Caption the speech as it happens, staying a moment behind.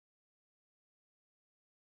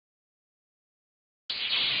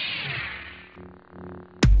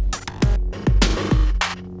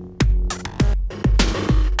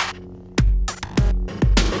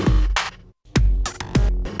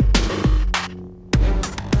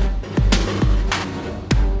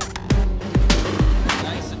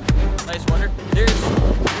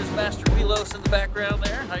background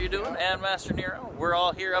there. How you doing? And Master Nero. We're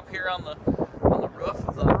all here up here on the roof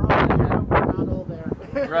of the. Yeah, we're not all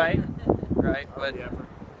there. Right, right. But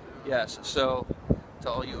yes. So to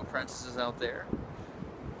all you apprentices out there,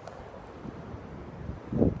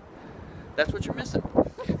 that's what you're missing.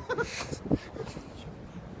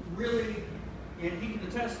 Really, and he can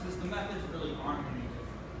attest to this. The methods really aren't any different.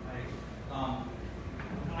 Right?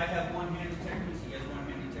 I have one-handed techniques. He has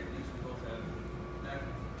one-handed techniques. We both have that.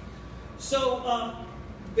 So,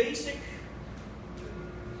 basic,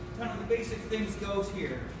 kind of the basic things goes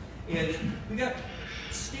here is we got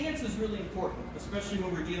stance is really important, especially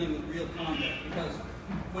when we're dealing with real combat, because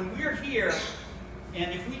when we're here,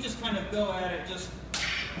 and if we just kind of go at it just.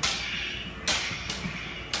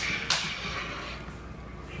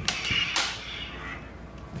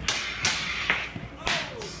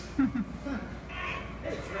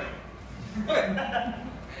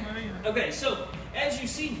 Okay, so as you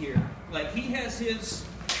see here, like he has his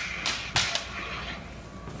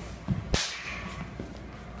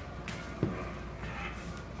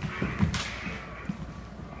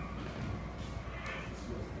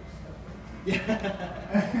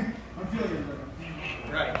I'm feeling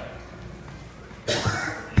it. right.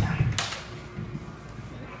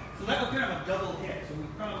 So that was kind of a double hit, so we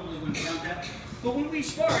probably wouldn't count that. But when we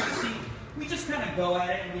start, you see, we just kind of go at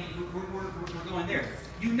it and we're going there.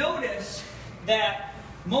 You notice that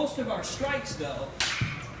most of our strikes, though,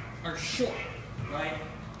 are short, right?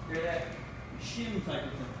 They're that shin type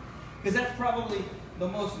of thing. Because that's probably the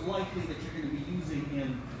most likely that you're going to be using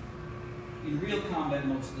in real combat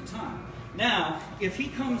most of the time. Now, if he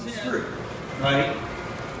comes in through, right?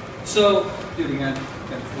 So, do it again.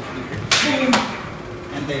 Got full speed here. Boom!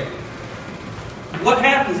 And there. What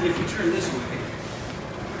happens if you turn this way?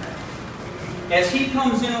 As he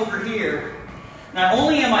comes in over here, not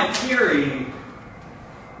only am I parrying,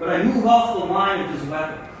 but I move off the line of his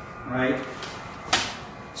weapon, right?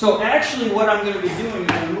 So actually what I'm going to be doing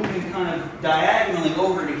is I'm moving kind of diagonally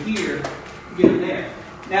over to here to get him there.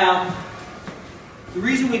 Now, the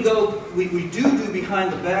reason we do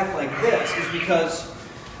behind the back like this is because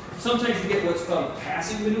sometimes you get what's called a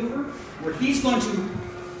passing maneuver, where he's going to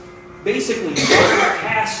basically run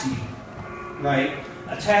past me, right?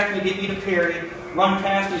 Attack me, get me to parry, run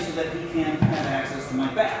past me so that he can have access to my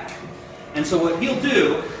back. And so what he'll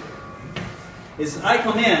do is I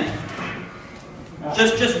come in,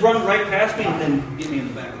 just run right past me and then get me in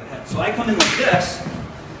the back of the head. So I come in like this,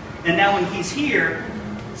 and now when he's here,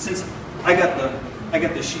 since I got the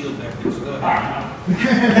shield back there, so go ahead.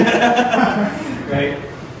 Right?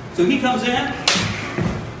 So he comes in,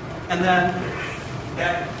 and then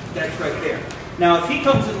that's right there. Now if he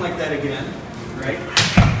comes in like that again, right?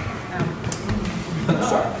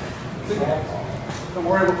 Sorry. Don't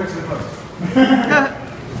worry, we'll fix it in post.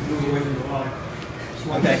 Move away from the water.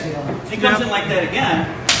 Okay. If he comes in like that again,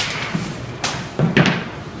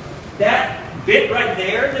 that bit right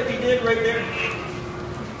there that we did right there,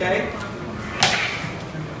 okay?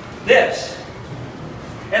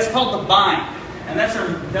 That's called the bind, and that's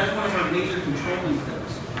one of our major controlling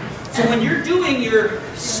things. So when you're doing your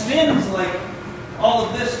spins like all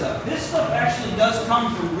of this stuff actually does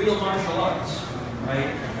come from real martial arts,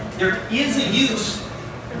 right? There is a use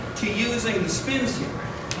to using the spins here.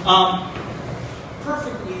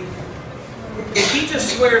 Perfectly, if he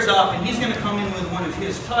just squares off and he's going to come in with one of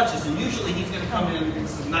his touches, and usually he's going to come in and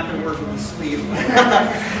it's not going to work with his sleeve.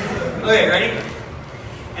 Okay, ready?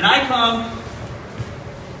 And I come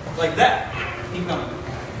like that. Keep coming,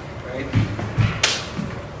 right?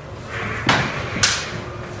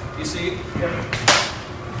 You see?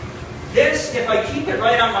 This, if I keep it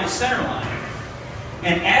right on my center line,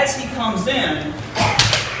 and as he comes in,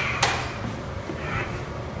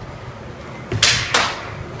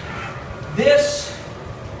 this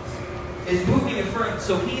is moving it further,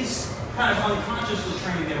 so he's kind of unconsciously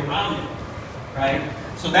trying to get around it, right?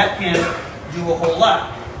 So that can do a whole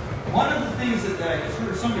lot. One of the things that I just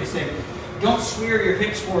heard somebody say, don't square your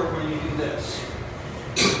hips forward when you do this.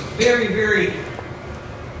 Very, very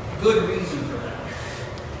good reason for that.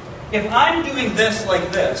 If I'm doing this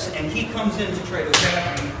like this, and he comes in to try to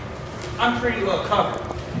attack me, I'm pretty well covered.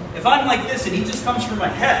 If I'm like this and he just comes for my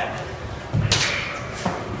head,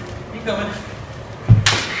 keep coming.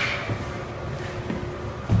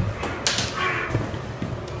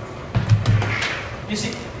 You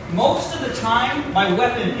see, most of the time, my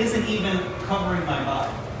weapon isn't even covering my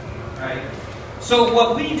body, right? So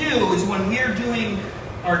what we do is when we're doing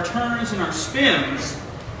our turns and our spins,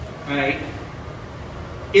 right,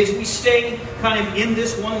 is we stay kind of in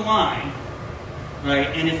this one line, right?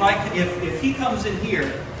 And if he comes in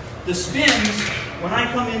here, the spins, when I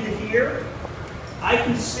come into here, I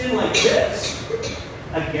can spin like this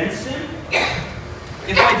against him.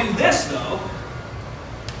 If I do this, though,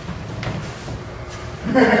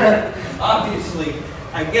 obviously,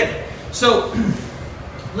 I get it. So,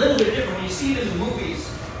 a little bit different. When you see it in the movies,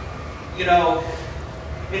 you know,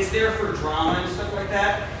 it's there for drama and stuff like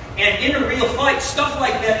that. And in a real fight, stuff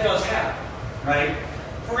like that does happen, right?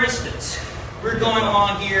 For instance, we're going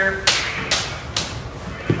along here,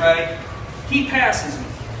 right? He passes me,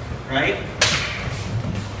 right?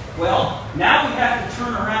 Well, now we have to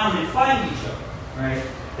turn around and fight each other, right?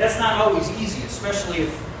 That's not always easy, especially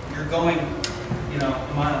if you're going, you know,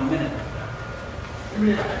 a mile a minute like that.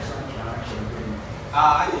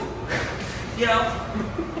 You know,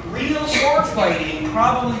 real sword fighting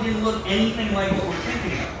probably didn't look anything like what we're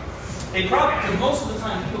thinking of. They probably, because most of the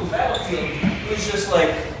time people in the battlefield, it was just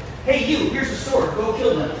like, hey you, here's a sword, go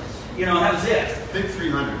kill them. You know, that was it. Think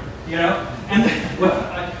 300. You know? And then, well,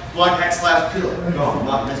 block, hack, slash, kill. No,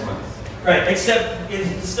 not this one. Right, except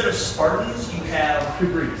instead of Spartans, you have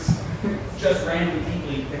just random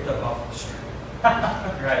people you picked up off the street.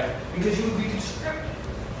 Right? Because you would be conscripted.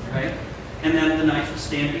 Right? And then the knights would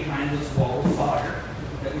stand behind this wall of fire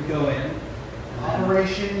that would go in.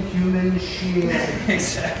 Operation Human Shield.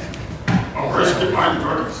 Exactly. Operation Get Behind the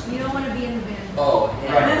Curtains. You don't want to be in the band. Oh,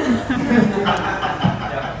 Right.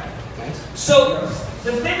 Yeah. So,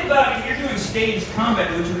 the thing about if you're doing staged combat,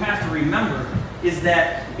 what you have to remember is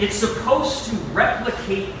that it's supposed to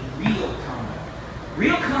replicate real combat.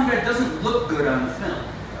 Real combat doesn't look good on the film,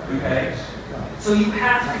 okay? So you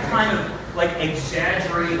have to kind of like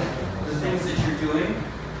exaggerate the things that you're doing.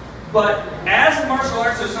 But as a martial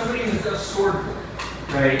artist, or somebody who does sword work,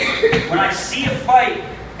 right? When I see a fight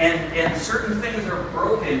and certain things are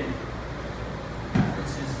broken,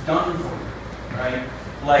 it's done for you, right?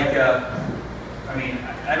 Like, I mean,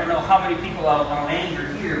 I don't know how many people I'll anger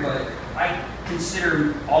here, but I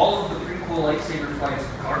consider all of the prequel lightsaber fights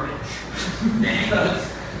garbage.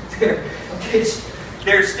 Because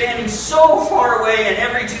they're standing so far away, and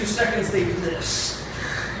every 2 seconds they do this.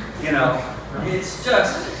 You know, it's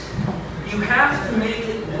just, you have to make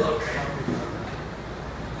it look,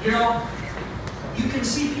 you know, you can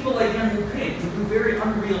see people like Andrew Pink who do very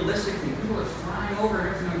unrealistic things. People are flying over and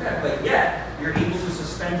everything like that, but yet you're able to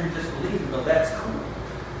suspend your disbelief and go, that's cool.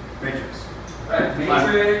 Matrix. Right,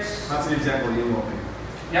 Matrix. That's an example of the thing.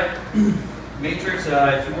 Yep. Matrix,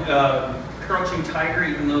 Crouching Tiger,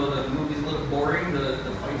 even though the movie's a little boring, the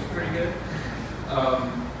fight's pretty good.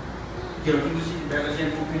 You know, that was in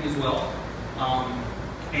movie as well.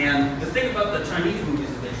 And the thing about the Chinese movies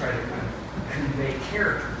is they try to kind of convey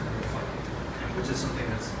characters in the fight, which is something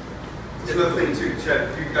that's. That's another thing too,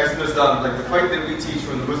 Chad. You guys noticed like the fight that we teach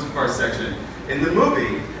from the Mustafar section. In the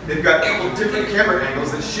movie, they've got a couple different camera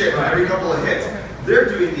angles that shift every couple of hits. They're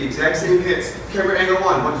doing the exact same hits. Camera angle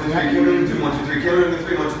 1, 1, 2, 3, camera angle 2, 1, 2, 3, camera angle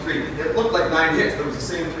 3, 1, 2, 3. It looked like 9 hits, but it was the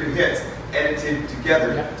same 3 hits edited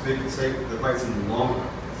together to make the fights even longer.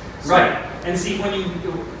 So, right. And see, when you,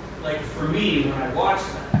 like for me, when I watched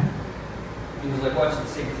that, it was like watching the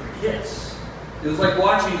same 3 hits. It was like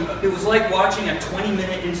watching a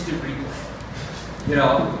 20-minute instant replay. You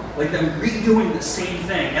know, like them redoing the same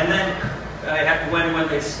thing. And then when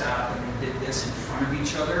they stopped and they did this in front of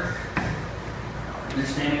each other, and they're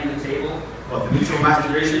standing on the table. What, the mutual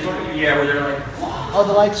masturbation? Yeah, where they're like, oh,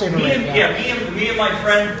 the lightsaber. Me and my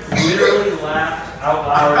friend literally laughed out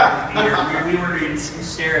loud at the theater. We were in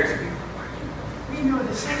hysterics. We know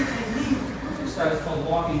the same thing. That was called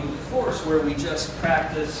Walking with the Force, where we just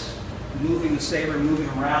practice moving the saber, moving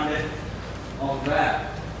around it, all of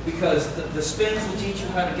that. Because the spins will teach you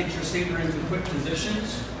how to get your saber into quick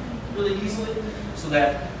positions really easily, so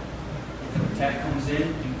that if an attack comes in,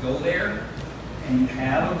 you go there, and you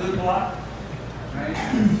have a good block, right?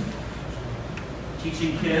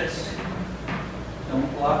 Teaching kids, don't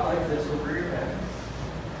block like this over your head.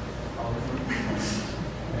 Always look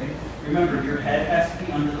right? Remember, your head has to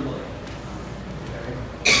be under the blade. Okay?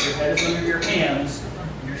 If your head is under your hands,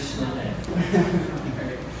 you're still dead.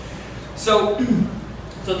 Okay? So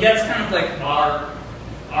that's kind of like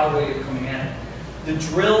our way of coming at it. The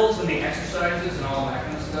drills and the exercises and all that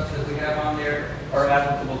kind of stuff that we have on there are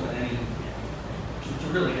applicable to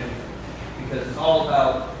really anything, because it's all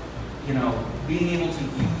about, you know, being able to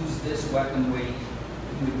use this weapon the way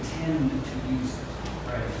you intend to use it,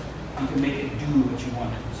 right? You can make it do what you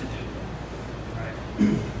want it to do, right?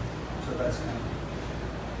 So that's kind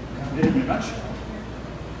of it in a nutshell.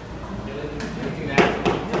 Anything to add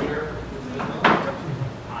from here?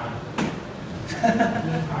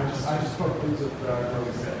 I just spoke things with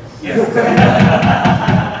early 6. Yeah.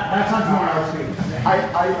 That's not tomorrow. I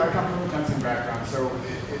come from a fencing background, so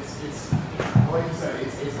it's I like to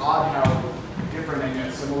and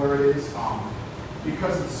yet similar it is.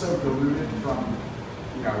 Because it's so diluted from,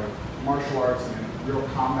 martial arts and real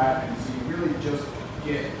combat, and so you really just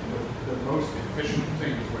get the most efficient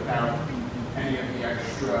things without any of the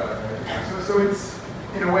extra. So it's,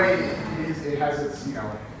 in a way, it has its,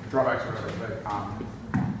 drawbacks or whatever,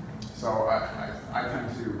 but so I tend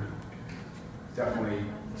to definitely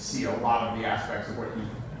see a lot of the aspects of what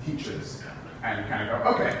he teaches and kind of go,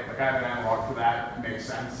 okay, like I have an analog for that, it makes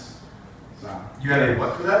sense. So You have a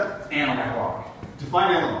what for that? analog.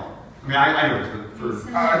 Define analog. I mean, I know it, but for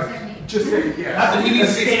Just say, yeah. Not that he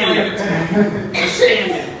needs to explain it to me.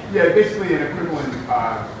 Stand Yeah, basically an equivalent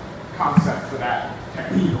concept for that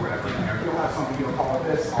technique or whatever. You'll have something, you'll call it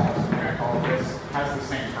this, I'll have something I call it this, has the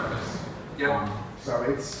same purpose. Yep. So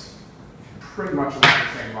it's pretty much along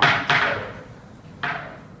the same line.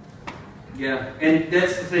 Yeah, and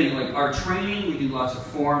that's the thing. Like our training, we do lots of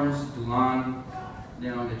forms, Dulan, that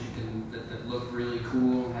you can that look really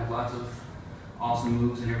cool, have lots of awesome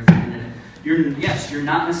moves and everything. And you're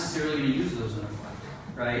not necessarily going to use those in a fight,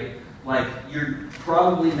 right? Like you're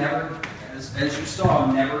probably never, as you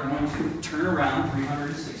saw, never going to turn around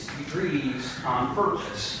 360 degrees on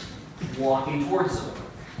purpose, walking towards them,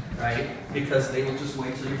 right? Because they will just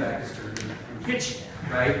wait till your back is turned and hit you,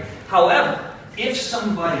 right? However, if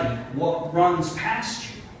somebody runs past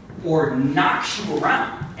you or knocks you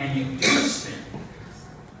around and you do spin,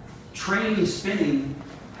 training spinning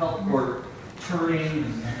or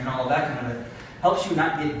turning and all that kind of helps you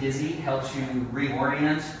not get dizzy, helps you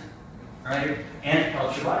reorient, right? And it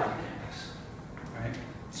helps your body dynamics, right?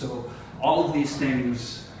 So all of these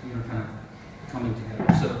things, kind of coming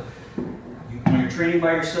together. So when you're training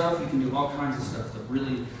by yourself, you can do all kinds of stuff to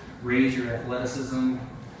really raise your athleticism,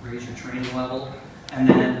 raise your training level, and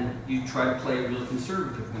then you try to play real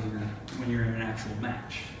conservative when you're in an actual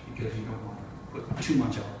match, because you don't want to put too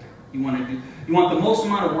much out there. You want the most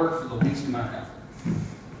amount of work for the least amount of effort.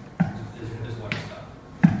 Is what it's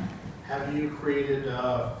about. Have you created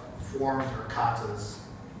forms or katas?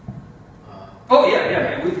 Oh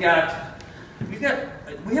yeah.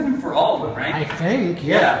 We have them for all of them, right? I think.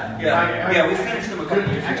 Yeah. We finished them a couple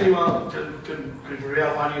years ago. Actually, well, could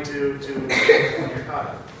prevail upon you to explain your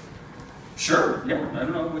kata? Sure. Yeah. I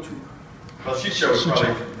don't know which one. well, sheet show is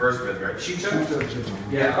probably versed with, right? Sheet show?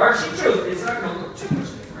 Yeah. Our sheet show is not going to look too much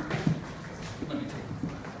different. Let me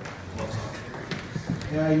take gloves off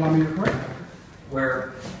here. Yeah, you want me to record?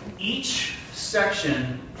 Where each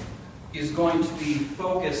section is going to be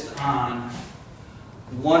focused on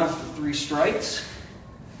one of the three strikes.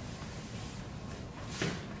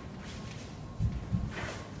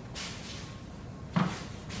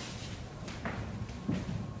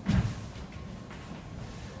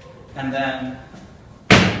 And then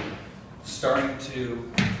starting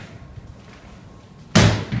to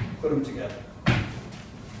put them together.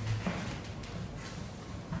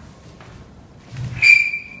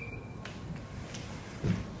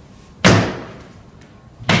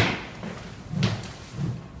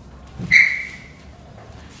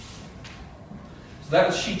 So that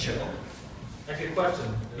was sheet show. Actually, a question.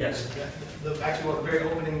 Yes. Actually, the very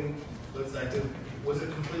opening was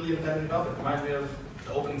it completely independent development? It reminds me of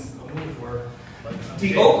the openings of movies where.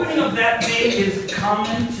 The opening of that thing is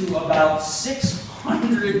common to about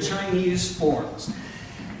 600 Chinese forms.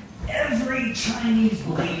 Every Chinese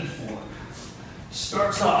blade form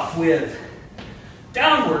starts off with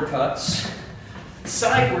downward cuts,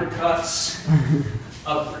 sideward cuts,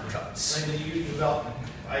 upward cuts. Like the you development.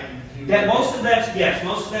 Most of that's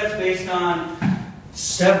based on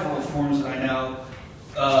several forms that I know.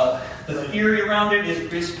 The theory around it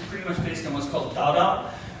is pretty much based on what's called Dao Dao,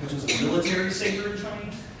 which was a military saber in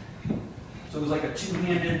Chinese. So it was like a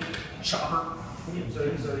two-handed chopper. So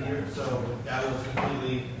that was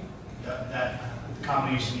completely that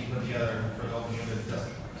combination you put together for the opening of it.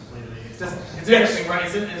 It's interesting, right?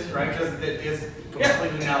 It's right because it is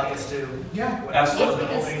completely analogous to Absolutely.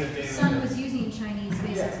 the opening Because of Sun was using Chinese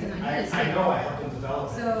basics behind his. I know. I helped him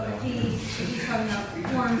develop it. So if he's talking about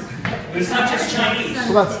forms, It's not just Chinese. Sun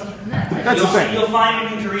So was taking from that. That's the thing. You'll find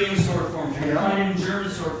it in Korean sword forms. You're going to find it in German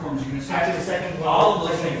sword forms. You're going to see Actually, the second one, all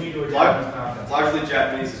of those things. you do a Japanese conference. Largely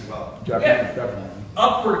Japanese as well. Japanese, definitely.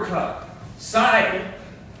 Upward cut, side,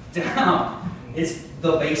 down. It's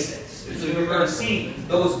the basics. So you're going to see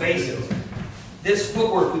those basics. This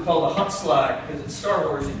footwork we call the hut slide because it's Star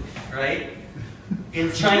Wars, right?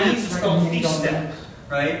 In Chinese, it's called feast step,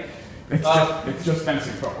 right? It's just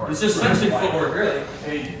fencing footwork. It's just fencing footwork, really.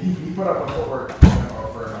 Hey, he put up a footwork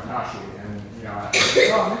for Nakashi, and I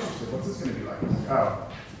said, I'm interested. What's this going to be like? It's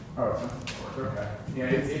fencing footwork. Okay. Yeah,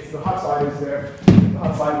 it's the hot slide is there. The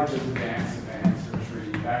hot slide, which is advanced,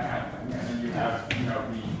 retreat, that kind of thing. And then you you have, you know,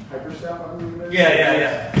 the hyperstep on the movement.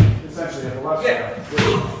 Yeah. Essentially, at the left Yeah. side.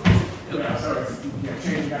 You know, so it's, you know,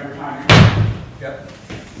 changing every time. Yep.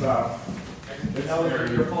 So, it's That was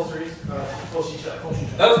very, your full series, full sheet shot, full sheet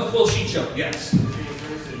shot. That was the full sheet show, yes.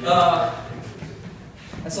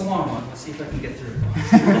 That's a long one. Let's see if I can get through.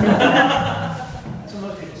 That's what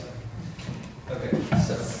most people say. Okay,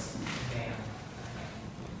 so.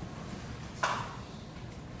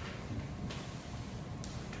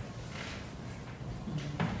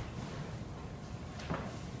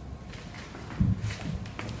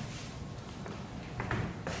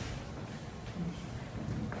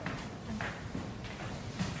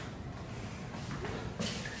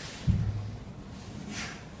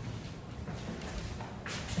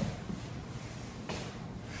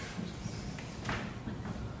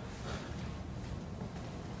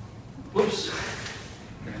 Whoops.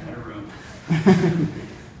 Ran out of room.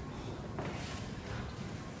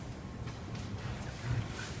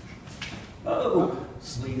 Oh,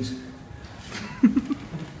 sleeves.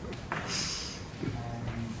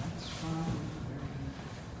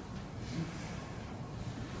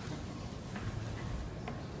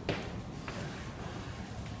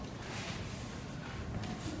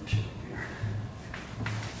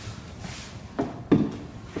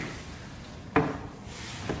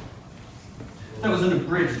 That was an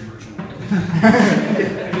abridged version.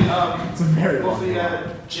 it's a very long Mostly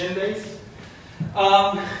one. gin based?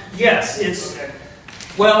 Yes, it's,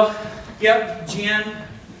 well, yep, gin.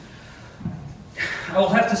 I will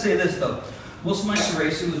have to say this though. Most of my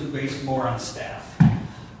Sarasu is based more on staff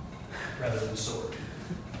rather than sword.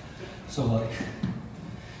 So like,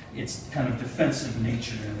 it's kind of defensive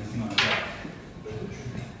nature and everything like that.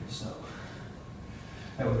 So,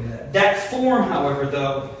 that would be that. That form, however,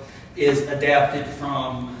 though, is adapted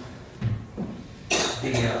from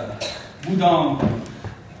the Wudong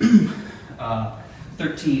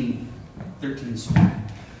 13 sword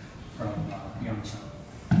from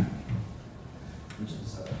Yamasan, which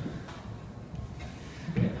is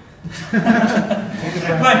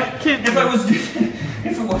but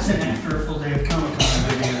if it wasn't after a full day of Comic-Con,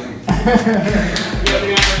 I'd be